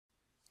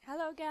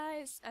Hello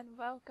guys and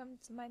welcome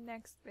to my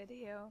next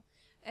video.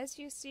 As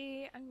you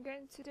see, I'm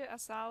going to do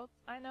Assault.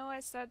 I know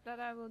I said that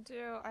I will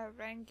do a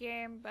rank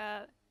game,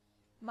 but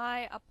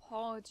my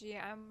apology,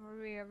 I'm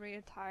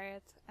really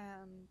tired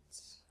and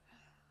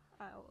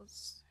I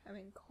was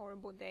having a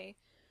horrible day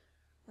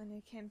when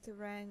it came to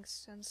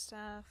ranks and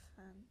stuff,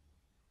 and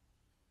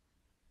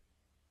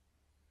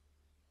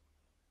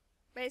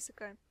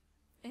basically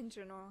in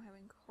general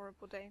having a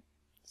horrible day.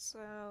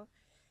 So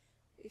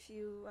if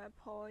you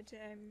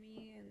apologize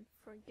me and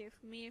forgive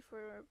me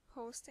for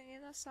posting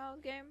an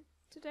Assault game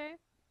today.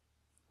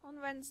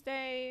 On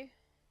Wednesday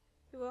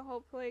you will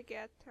hopefully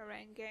get a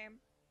rank game.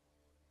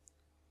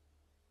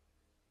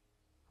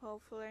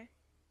 Hopefully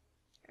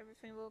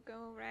everything will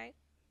go right.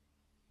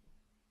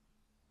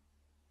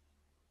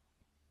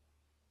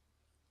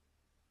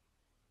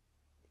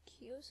 The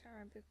queues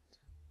are a bit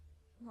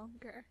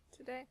longer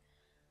today.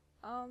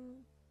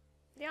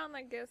 The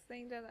only good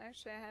thing that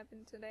actually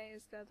happened today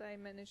is that I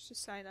managed to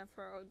sign up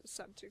for all the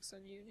subjects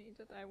on uni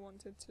that I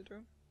wanted to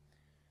do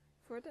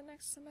for the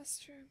next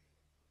semester.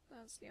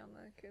 That's the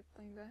only good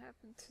thing that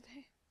happened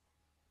today.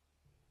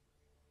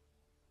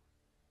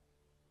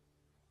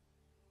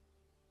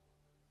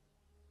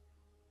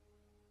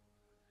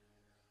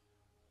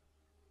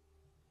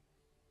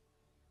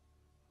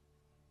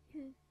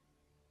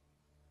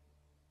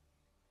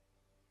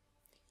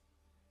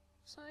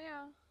 So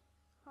yeah,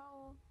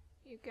 how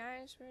you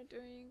guys were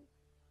doing?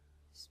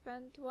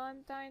 Spent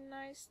one time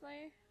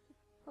nicely,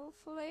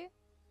 hopefully.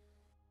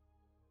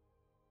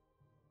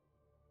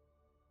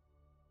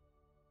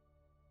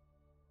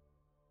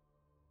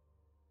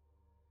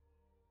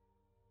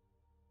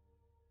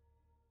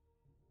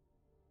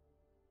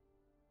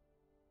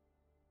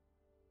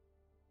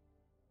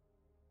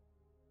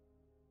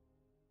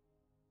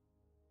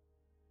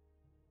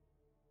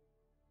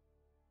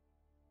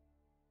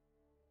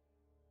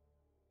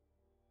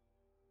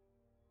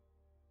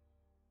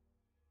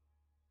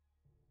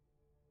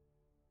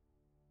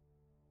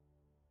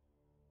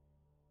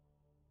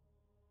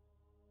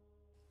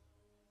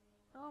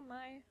 Oh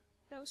my,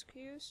 those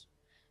queues.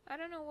 I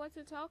don't know what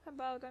to talk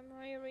about, I'm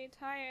really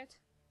tired.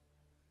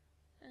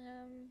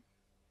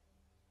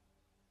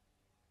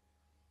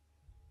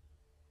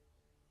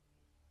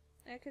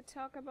 I could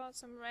talk about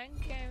some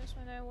ranked games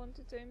when I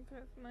wanted to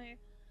improve my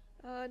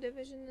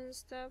division and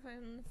stuff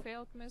and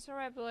failed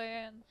miserably,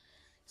 and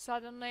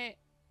suddenly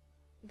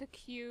the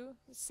queue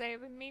is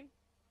saving me.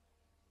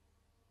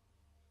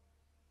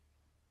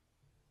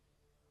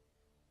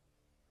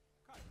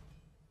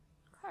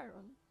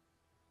 Chiron.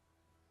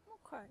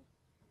 Okay.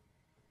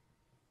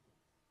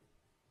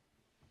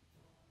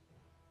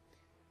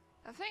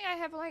 I think I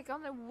have like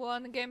only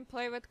one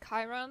gameplay with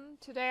Chiron.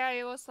 Today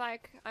I was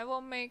like, I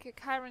will make a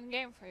Chiron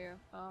game for you.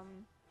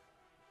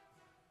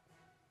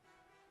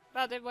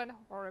 But it went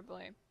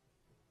horribly.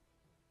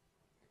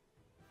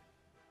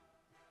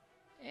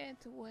 It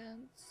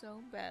went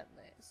so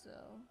badly, so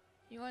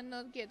you are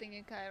not getting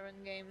a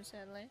Chiron game,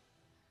 sadly.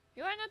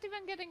 You are not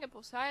even getting a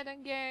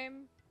Poseidon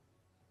game.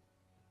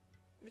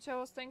 Which I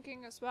was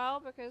thinking as well,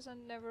 because I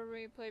never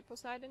really played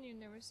Poseidon. You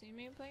never see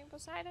me playing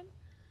Poseidon.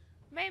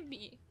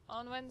 Maybe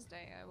on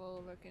Wednesday I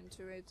will look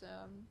into it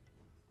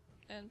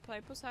and play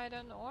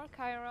Poseidon or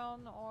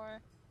Chiron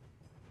or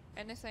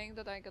anything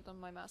that I got on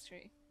my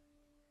mastery.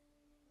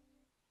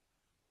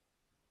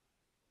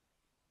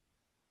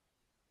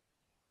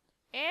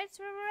 It's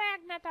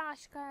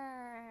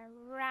Ragnatashka!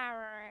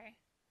 Rawr.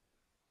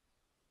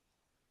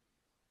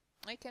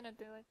 I cannot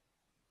do it.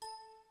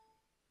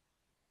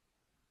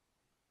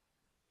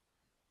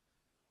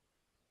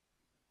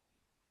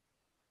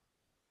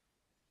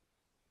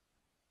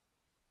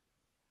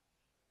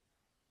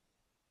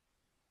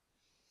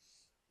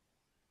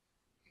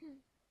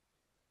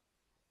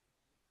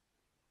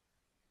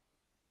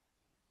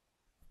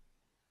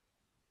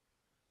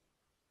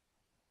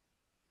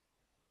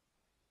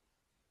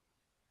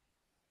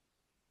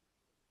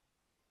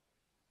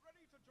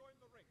 Ready to join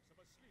the ranks of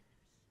Asclepius,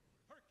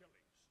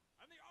 Hercules,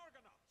 and the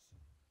Argonauts.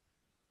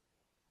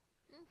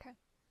 Okay.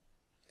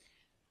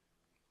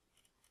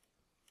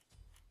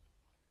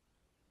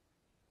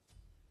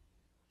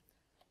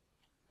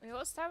 We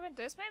will start with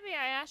this. Maybe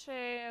I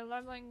actually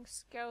leveling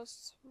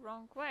skills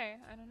wrong way.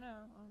 I don't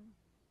know.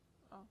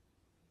 Oh.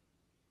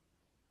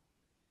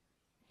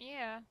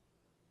 Yeah.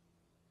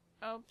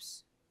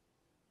 Oops.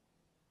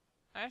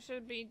 I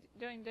should be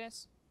doing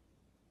this.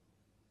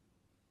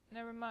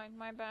 Never mind,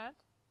 my bad.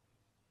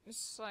 This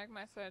is like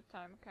my third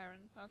time,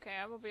 Karen. Okay,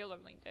 I will be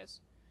leveling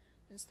this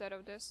instead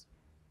of this.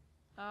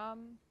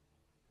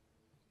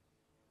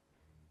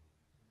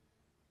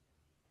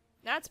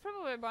 That's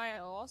probably why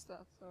I lost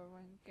that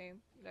one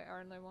game, the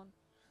early one.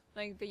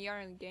 Like the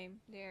early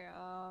game there.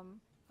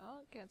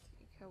 I'll get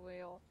a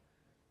wheel.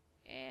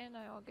 And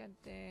I'll get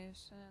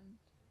this, and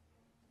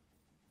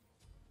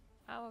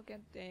I will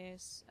get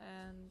this,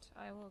 and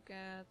I will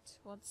get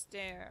what's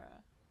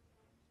there.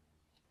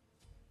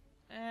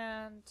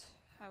 And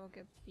I will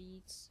get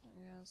beats, I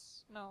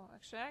guess. No,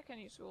 actually I can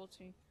use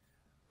ulti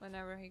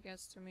whenever he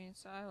gets to me,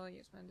 so I will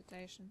use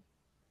meditation.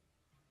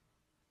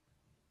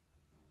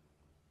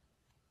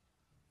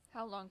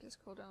 How long is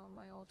cooldown on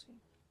my ulti?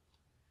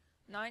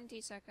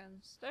 90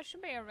 seconds. That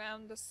should be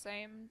around the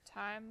same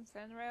time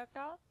Fenrir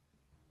got.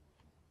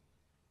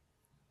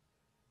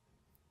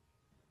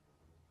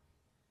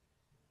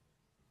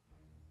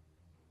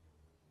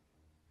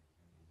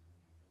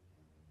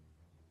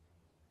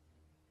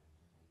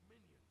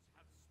 Minions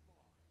have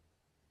spawned.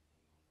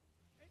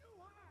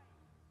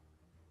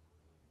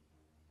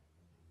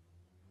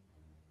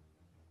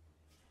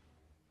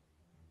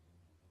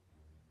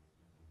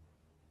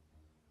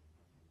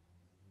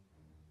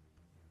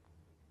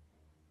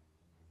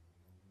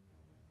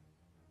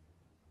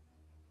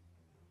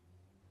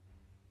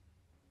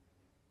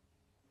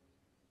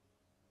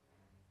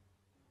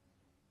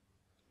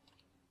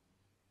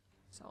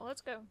 So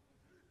let's go.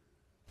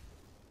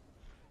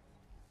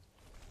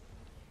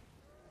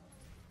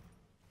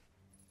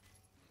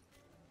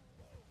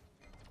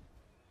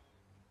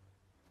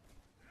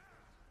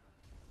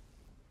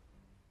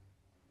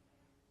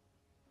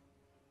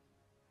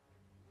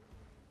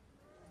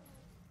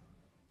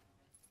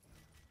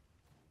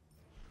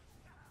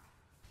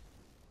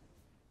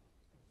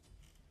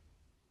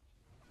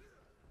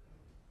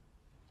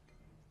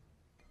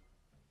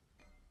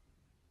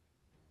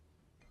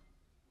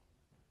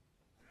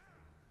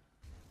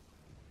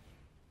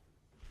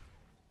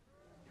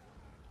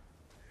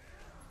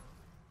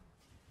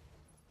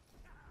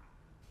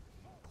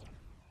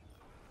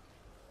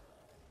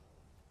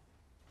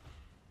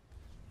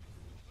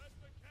 Let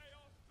the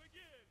chaos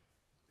begin!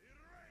 The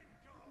rain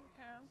gods!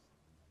 Okay.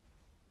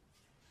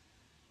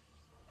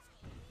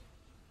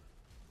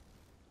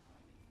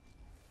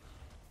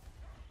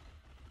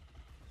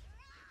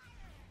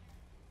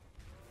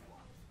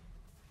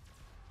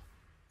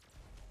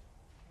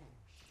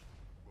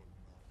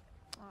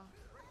 Oh,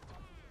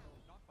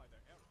 Not by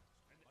their arrows.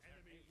 An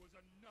enemy was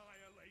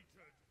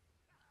annihilated!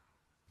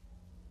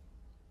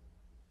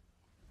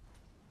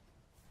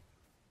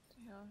 to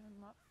heal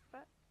him up a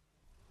bit.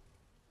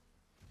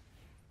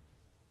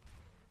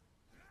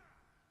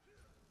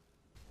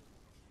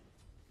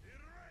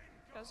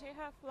 Does he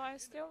have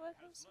life still with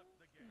us?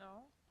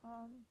 No.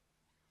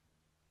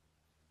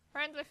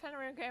 Apparently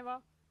Fenrir gave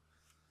up.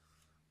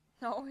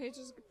 No, he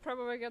just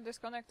probably got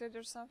disconnected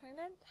or something.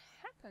 That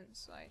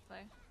happens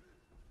lately.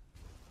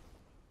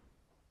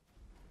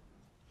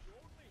 You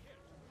only hit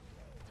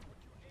what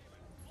you aim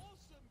at.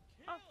 Awesome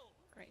kill! Oh,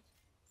 great.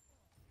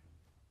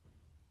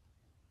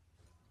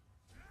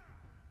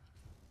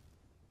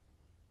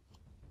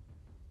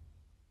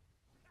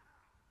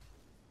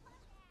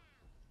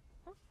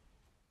 Huh?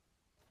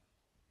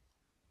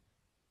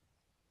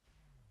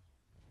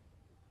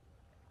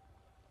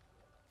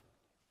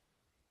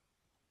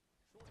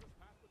 Shortest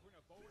path between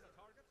a bow and a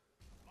target?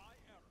 By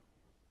arrow.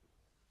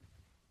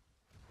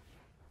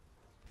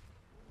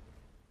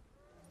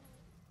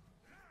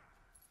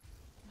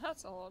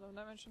 That's a lot of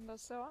damage in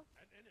this zone.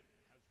 An enemy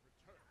has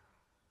returned.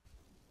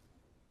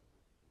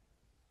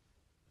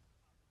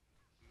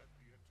 Let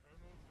the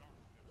eternal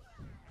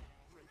darkness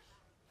embrace.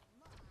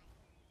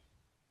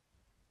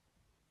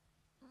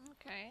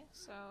 Okay,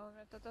 so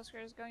the Tusker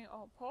is going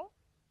all pull.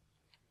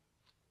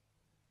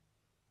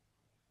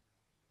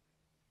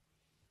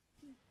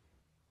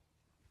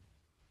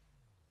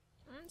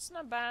 It's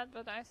not bad,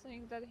 but I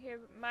think that he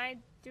might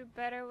do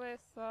better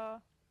with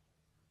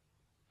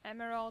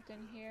Emerald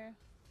in here.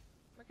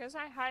 Because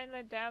I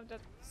highly doubt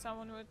that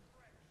someone would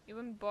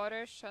even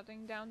bother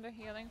shutting down the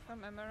healing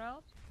from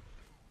Emerald.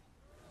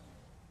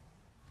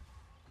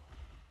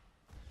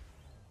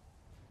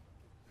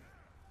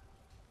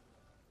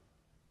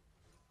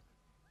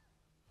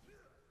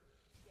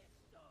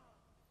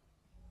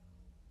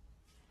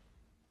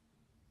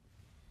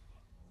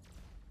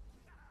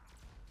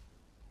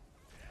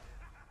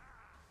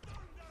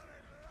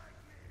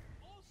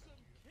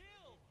 Awesome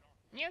kill!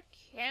 You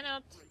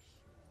cannot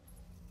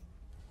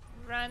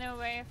run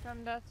away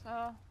from that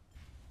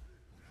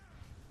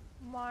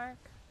mark.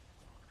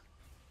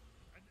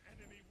 An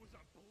enemy was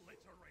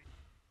obliterated.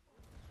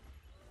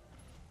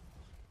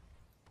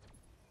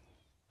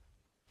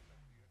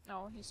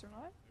 Oh, he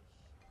survived?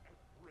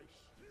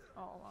 Embrace.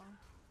 Oh wow.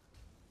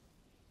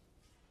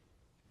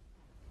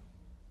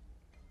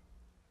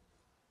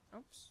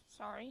 Oops,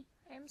 sorry,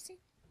 MC.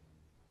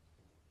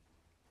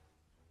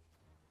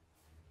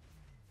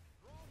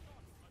 Draw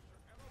not unless your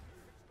arrow be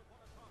fixed upon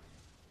a target.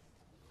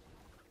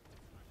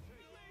 It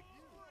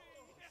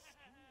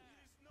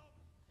is not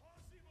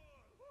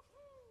possible!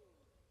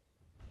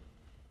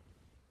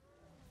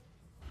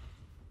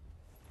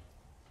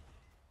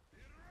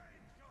 The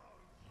rain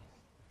gods!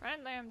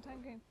 Apparently I'm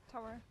tanking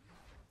tower.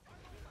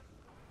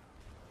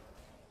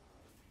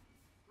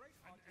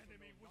 An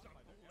enemy was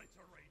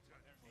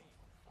obliterated.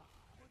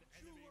 An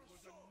enemy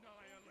was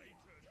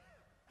annihilated.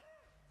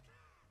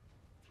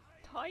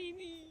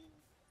 Tiny!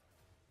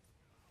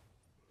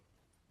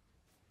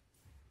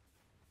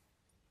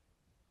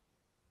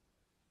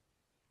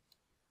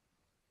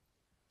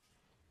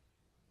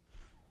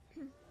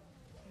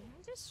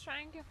 I'm just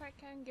trying if I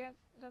can get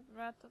that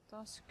red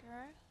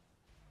Tusker.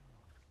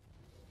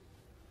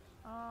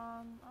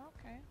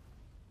 Okay.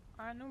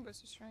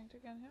 Anubis is trying to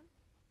get him.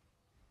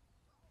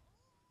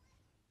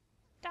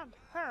 That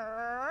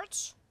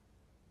hurts!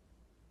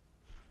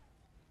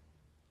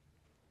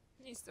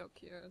 He's so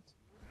cute. You're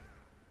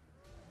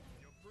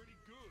pretty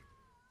good.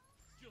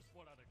 Just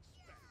what I'd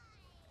expect.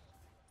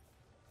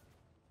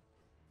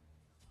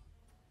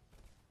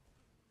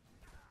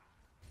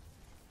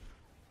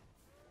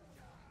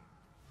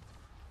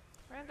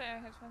 Right there, I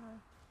had fun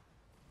with.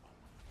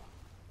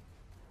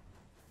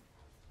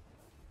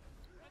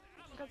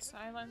 Got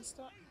silenced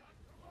though. An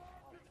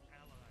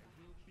ally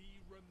will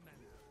be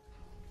remembered.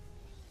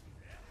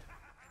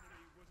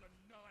 Enemy was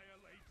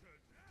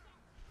annihilated.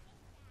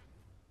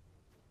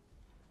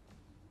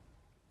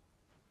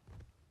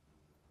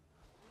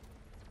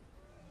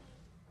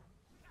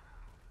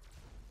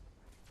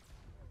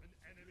 An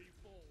enemy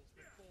falls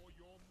before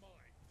your might.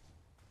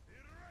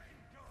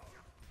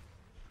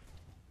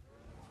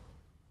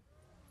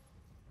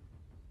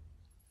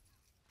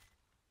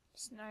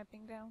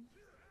 Sniping down.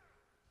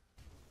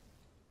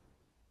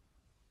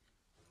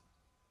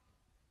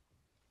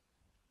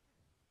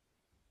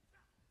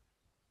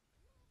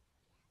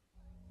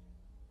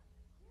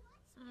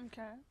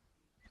 Okay.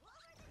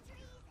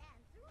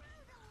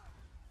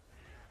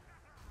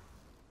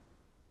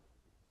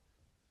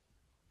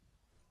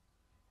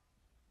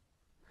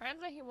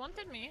 Apparently he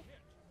wanted me.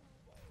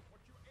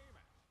 What you aim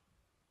at?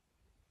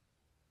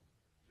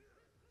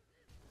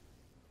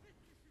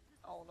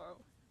 Oh no.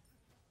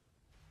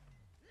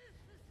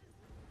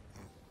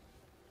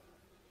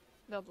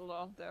 Not a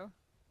lot though.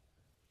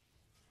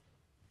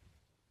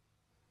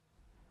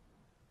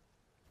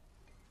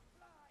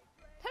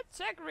 That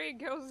Zachary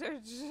goes there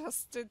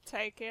just to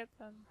take it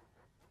and...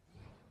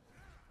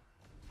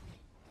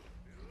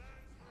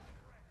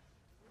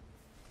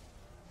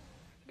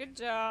 Good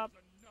job.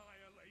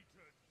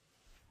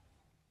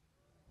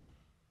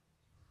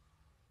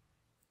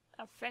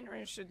 Annihilated.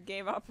 Fenrir should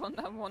give up on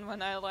that one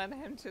when I led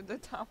him to the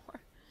tower.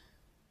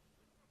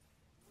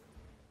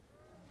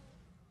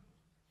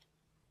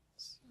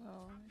 So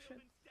I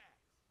should...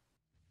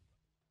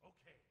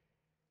 Okay.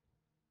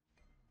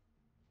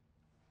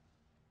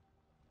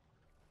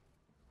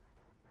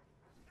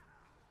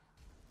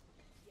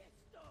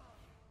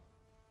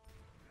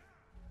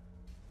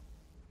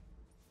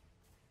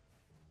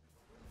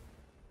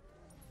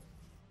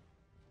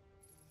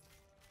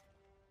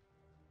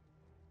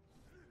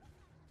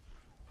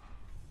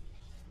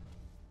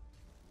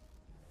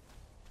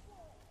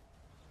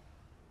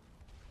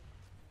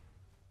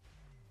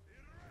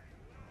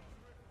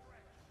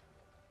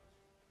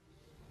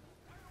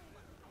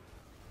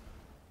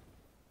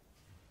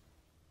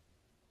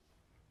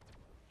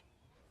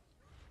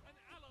 An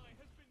ally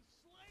has been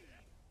slain.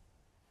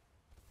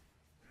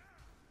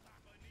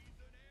 Papa needs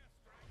an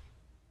airstrike.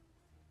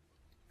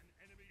 An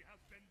enemy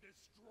has been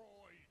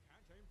destroyed.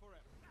 Can't aim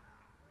forever.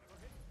 Never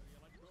hit till you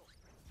let go.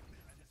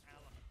 An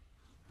ally.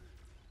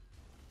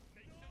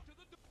 Makes it to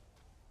the door.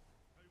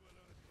 I will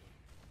earth.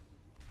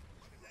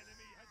 An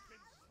enemy has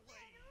been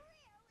slain.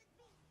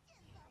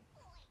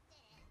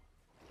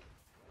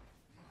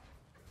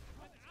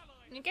 An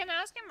ally. You can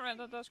ask him,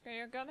 Redatoska,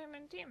 you got him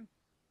in team.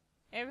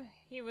 If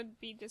he would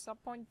be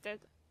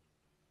disappointed.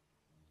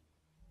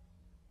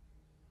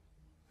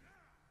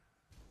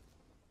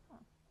 Oh,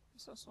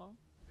 so slow.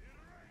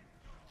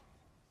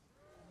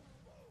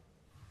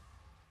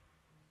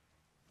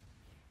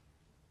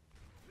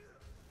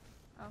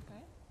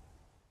 Okay.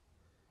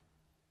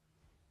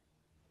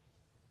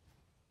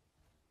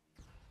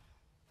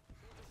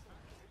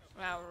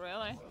 Wow,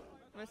 really?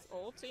 With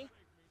ulti?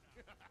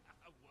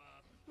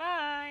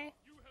 Bye!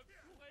 You have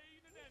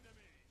slain an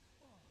enemy.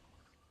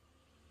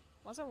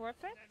 Was it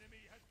worth it? An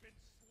enemy has been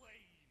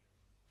slain.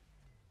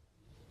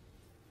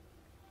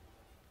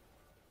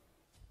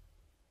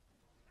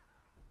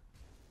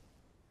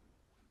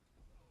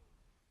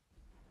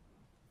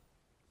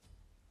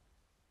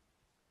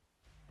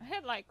 I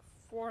had like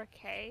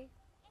 4k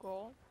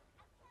gold.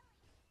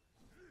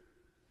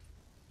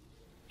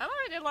 I'm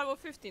already level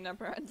 15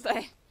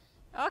 apparently.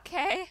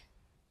 Okay.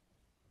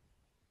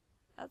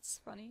 That's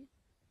funny.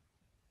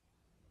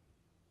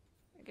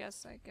 I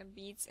guess I can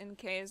beat in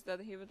case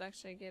that he would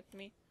actually get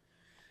me.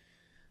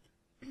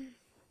 I'm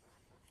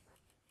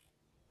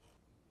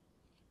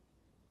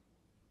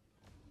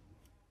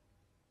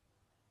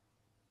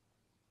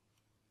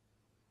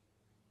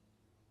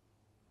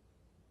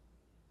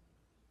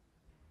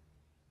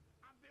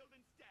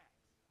building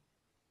stacks.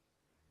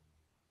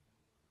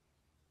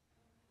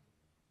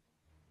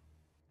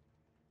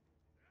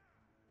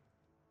 Darkness,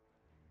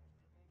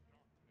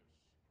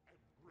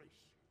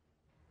 embrace you.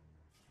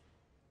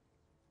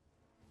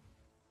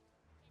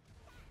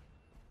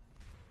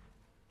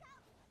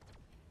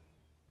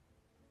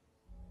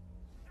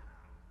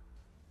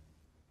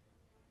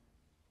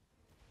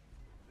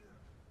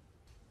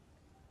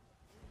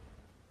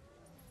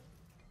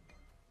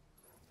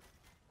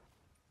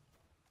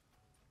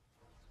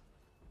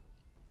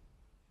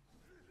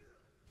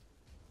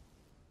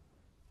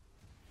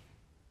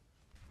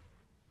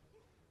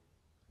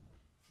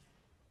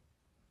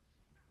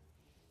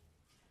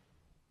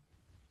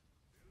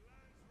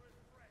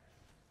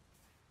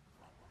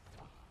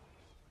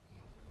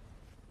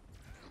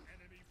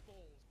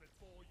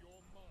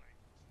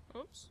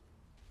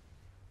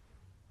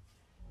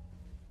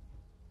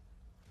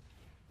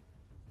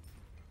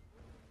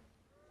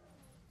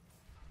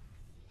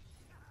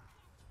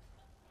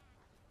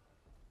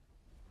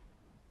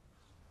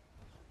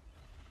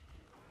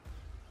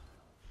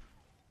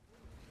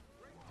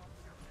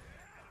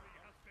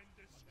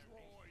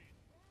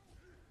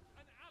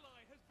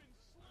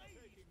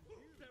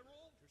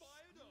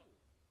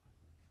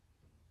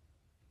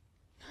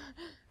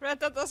 Red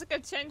Dot also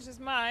can change his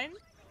mind.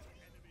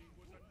 Enemy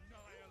was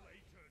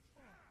annihilated.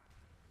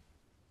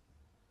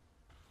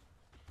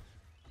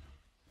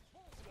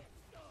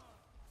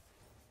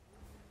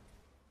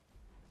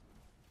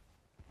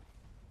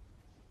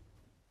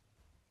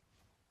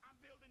 I'm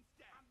building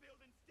stacks. I'm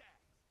building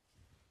stacks.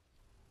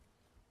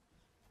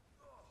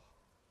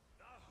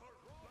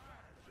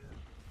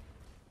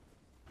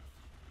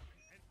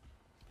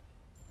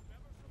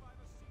 Never survive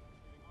a siege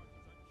leaving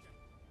archers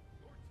unchecked.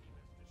 Your team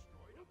has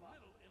destroyed a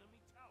middle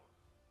enemy tower.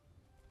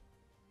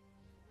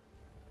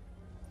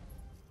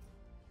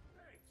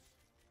 Thanks.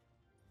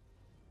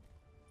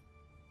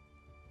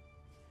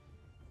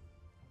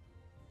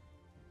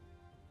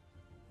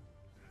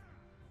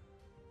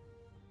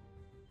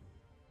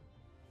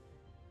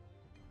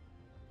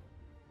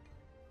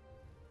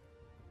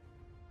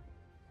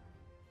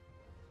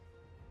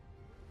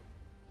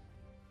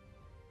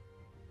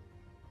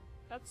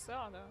 That's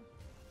so though.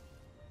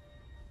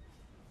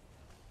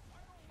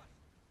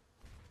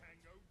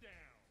 Tango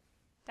down.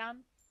 Done.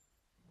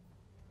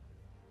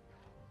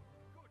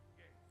 Good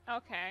game.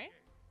 Okay.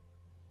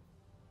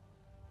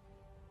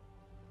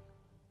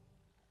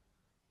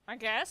 I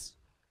guess.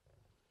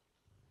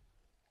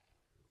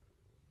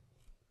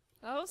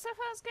 That was the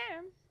first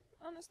game,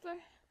 honestly.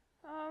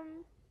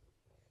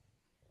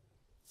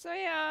 So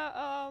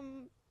yeah,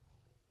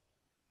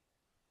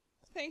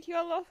 thank you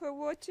a lot for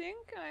watching.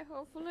 I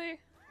hopefully...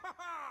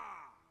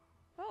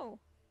 Oh,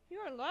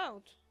 you're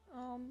loud.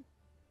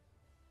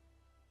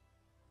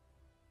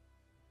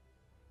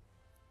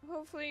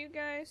 Hopefully you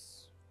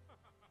guys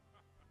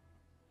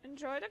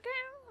enjoy the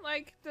game.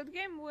 Like, that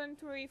game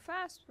went really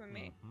fast for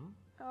me.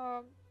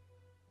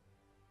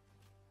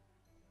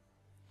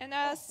 And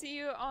I'll see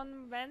you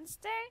on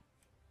Wednesday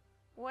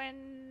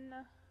when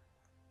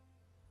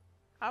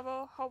I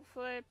will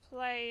hopefully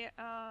play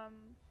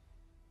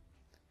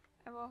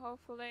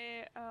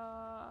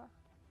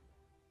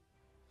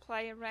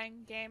play a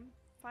ranked game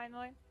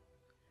finally.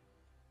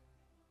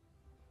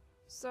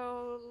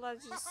 So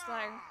let's just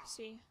like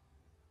see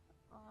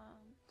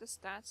the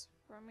stats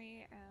for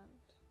me, and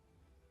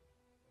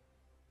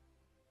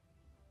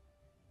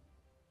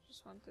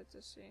just wanted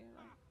to see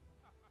like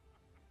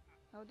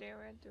how they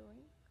were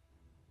doing.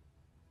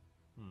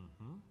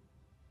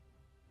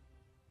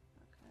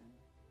 Okay,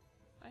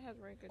 I had a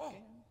very good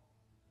game,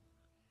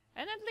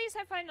 and at least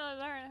I finally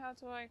learned how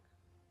to like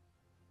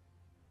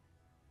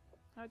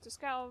how to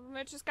scale,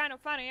 which is kind of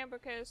funny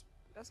because,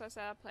 as I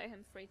said, I play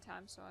him 3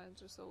 times, so I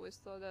just always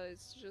thought that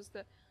it's just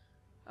the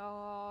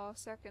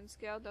second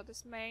skill that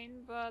is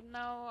main, but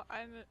now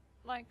I'm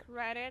like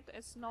read it,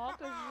 it's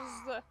not, it's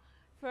just the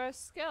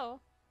first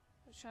skill,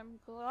 which I'm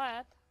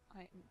glad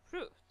I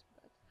improved.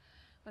 But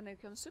when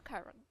it comes to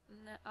Chiron,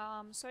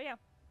 so yeah.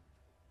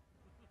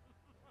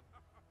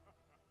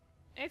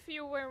 If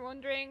you were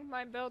wondering,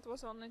 my build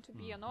was only to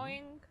be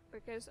annoying,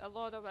 because a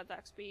lot of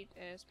attack speed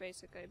is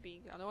basically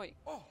being annoying.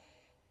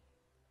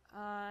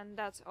 And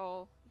that's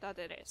all that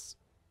it is.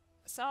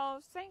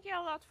 So, thank you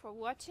a lot for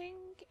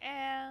watching,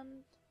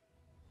 and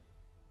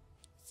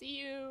see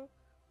you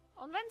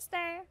on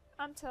Wednesday.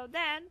 Until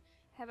then,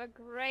 have a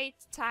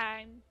great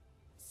time.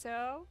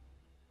 So,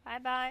 bye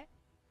bye.